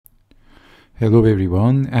Hello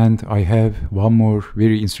everyone, and I have one more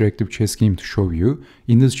very interactive chess game to show you.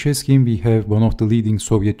 In this chess game we have one of the leading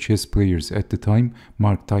Soviet chess players at the time,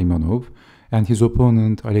 Mark Taimanov, and his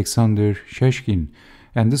opponent Alexsander Shashin.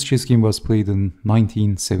 And this chess game was played in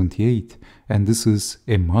 1978, and this is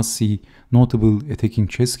a must-see, notable attacking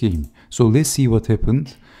chess game. So let's see what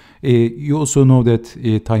happened. You also know that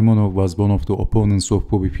Taimanov was one of the opponents of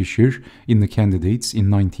Bobby Fischer in the candidates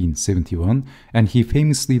in 1971, and he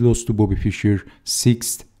famously lost to Bobby Fischer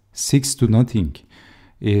 6-0.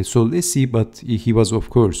 So let's see, but he was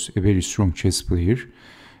of course a very strong chess player.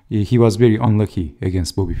 He was very unlucky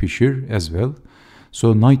against Bobby Fischer as well.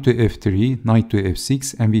 So knight to f3, knight to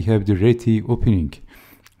f6, and we have the ready opening.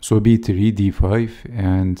 So b3, d5,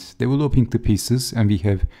 and developing the pieces, and we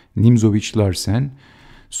have Nimzo-Larsen.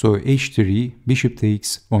 So h3, bishop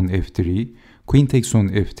takes on f3, queen takes on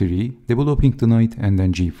f3, developing the knight, and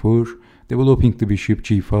then g4, developing the bishop,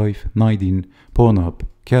 g5, knight in, pawn up,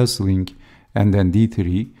 castling, and then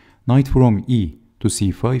d3, knight from e to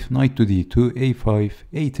c5, knight to d2, a5,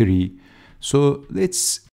 a3. So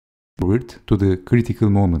let's forward to the critical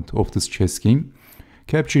moment of this chess game.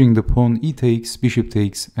 Capturing the pawn, e takes, bishop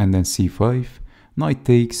takes, and then c5, knight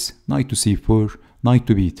takes, knight to c4, knight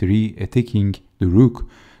to b3, attacking the rook.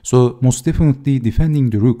 So most definitely defending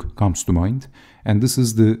the rook comes to mind, and this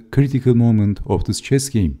is the critical moment of this chess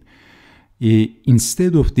game.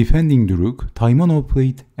 Instead of defending the rook, Taimanov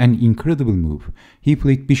played an incredible move. He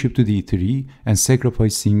played bishop to d3 and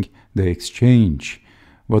sacrificing the exchange.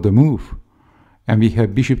 What a move! And we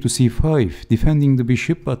have bishop to c5, defending the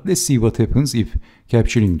bishop, but let's see what happens if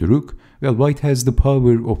capturing the rook. Well, white has the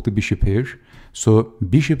power of the bishop here. So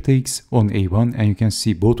bishop takes on a1, and you can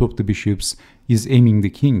see both of the bishops is aiming the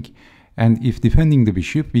king. And if defending the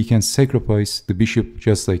bishop, we can sacrifice the bishop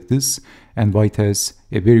just like this, and white has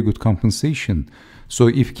a very good compensation. So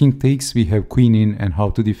if king takes, we have queen in, and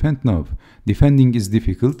how to defend now? Defending is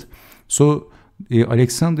difficult. So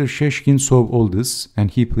Alexsander Shashin saw all this,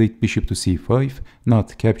 and he played bishop to c5,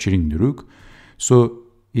 not capturing the rook. So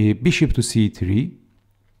bishop to c3,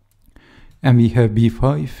 and we have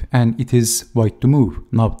b5, and it is white to move.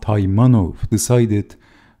 Now Taimanov decided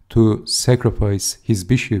to sacrifice his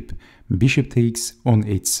bishop. Bishop takes on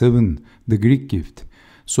h7, the Greek gift.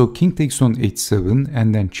 So king takes on h7,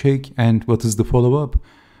 and then check, and what is the follow-up?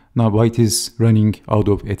 Now white is running out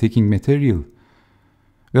of attacking material.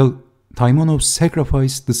 Well, Taimanov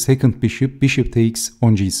sacrificed the second bishop. Bishop takes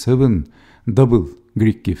on g7, double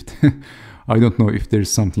Greek gift. I don't know if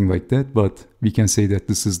there's something like that, but we can say that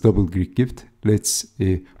this is double Greek gift. Let's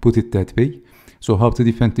put it that way. So how to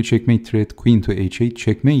defend the checkmate threat? Queen to h8,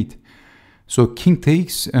 checkmate. So king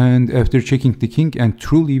takes, and after checking the king, and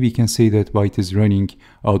truly we can say that white is running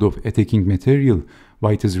out of attacking material.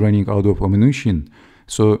 White is running out of ammunition.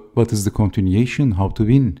 So what is the continuation? How to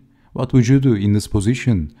win? What would you do in this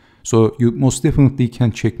position? So you most definitely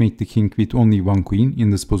can checkmate the king with only one queen in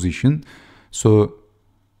this position. So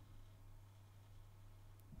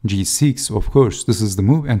g6, of course, this is the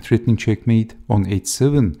move, and threatening checkmate on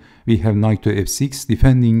h7. We have knight to f6,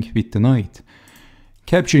 defending with the knight.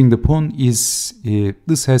 Capturing the pawn is,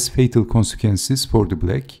 this has fatal consequences for the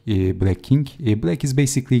black king. Black is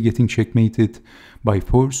basically getting checkmated by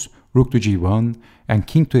force, rook to g1, and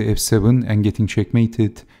king to f7, and getting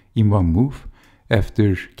checkmated in one move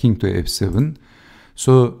after king to f7.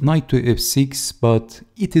 So knight to f6, but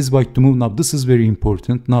it is white to move. Now this is very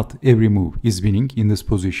important. Not every move is winning in this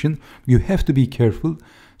position. You have to be careful.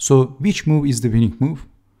 So which move is the winning move?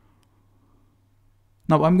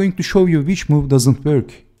 Now I'm going to show you which move doesn't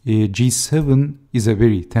work. g7 is a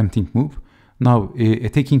very tempting move. Now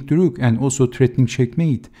attacking the rook and also threatening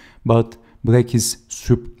checkmate. But black is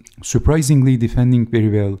surprisingly defending very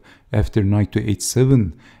well after knight to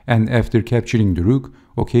h7. And after capturing the rook,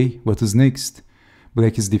 okay, what is next?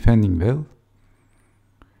 Black is defending well,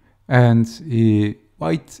 and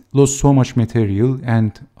white lost so much material.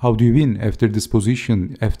 And how do you win after this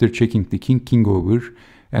position? After checking the king, king over,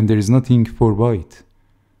 and there is nothing for white.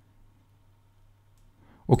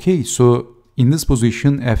 Okay, so in this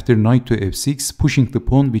position, after knight to f6, pushing the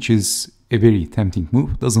pawn, which is a very tempting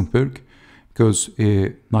move, doesn't work because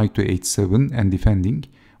knight to h7 and defending.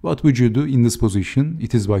 What would you do in this position?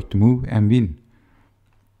 It is white to move and win.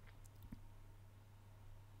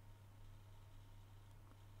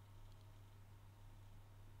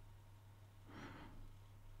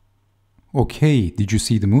 Okay, did you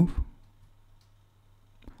see the move?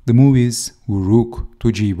 The move is rook to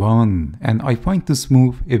g1, and I find this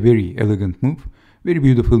move a very elegant move, very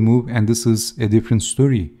beautiful move, and this is a different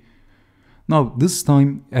story. Now this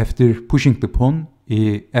time, after pushing the pawn,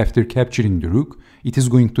 after capturing the rook, it is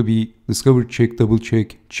going to be discovered check, double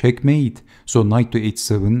check, checkmate. So knight to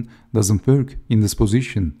h7 doesn't work in this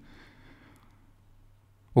position.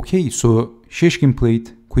 Okay, so Shashkin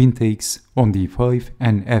played queen takes on d5,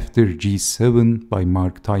 and after g7 by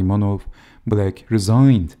Mark Taimanov, black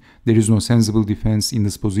resigned. There is no sensible defense in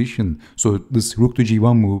this position. So this rook to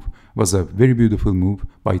g1 move was a very beautiful move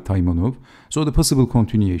by Taimanov. So the possible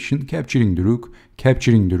continuation, capturing the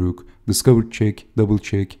rook, discovered check, double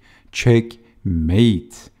check,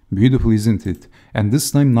 checkmate. Beautiful, isn't it? And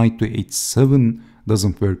this time knight to h7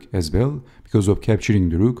 doesn't work as well because of capturing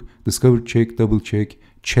the rook, discovered check, double check,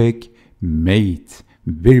 checkmate.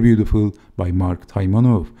 Very beautiful by Mark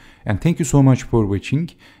Taimanov. And thank you so much for watching.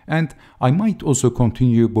 And I might also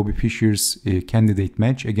continue Bobby Fischer's candidate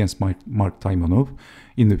match against Mark Taimanov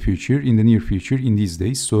in the future, in the near future, in these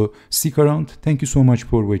days. So stick around. Thank you so much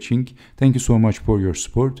for watching. Thank you so much for your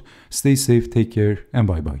support. Stay safe, take care, and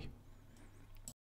bye-bye.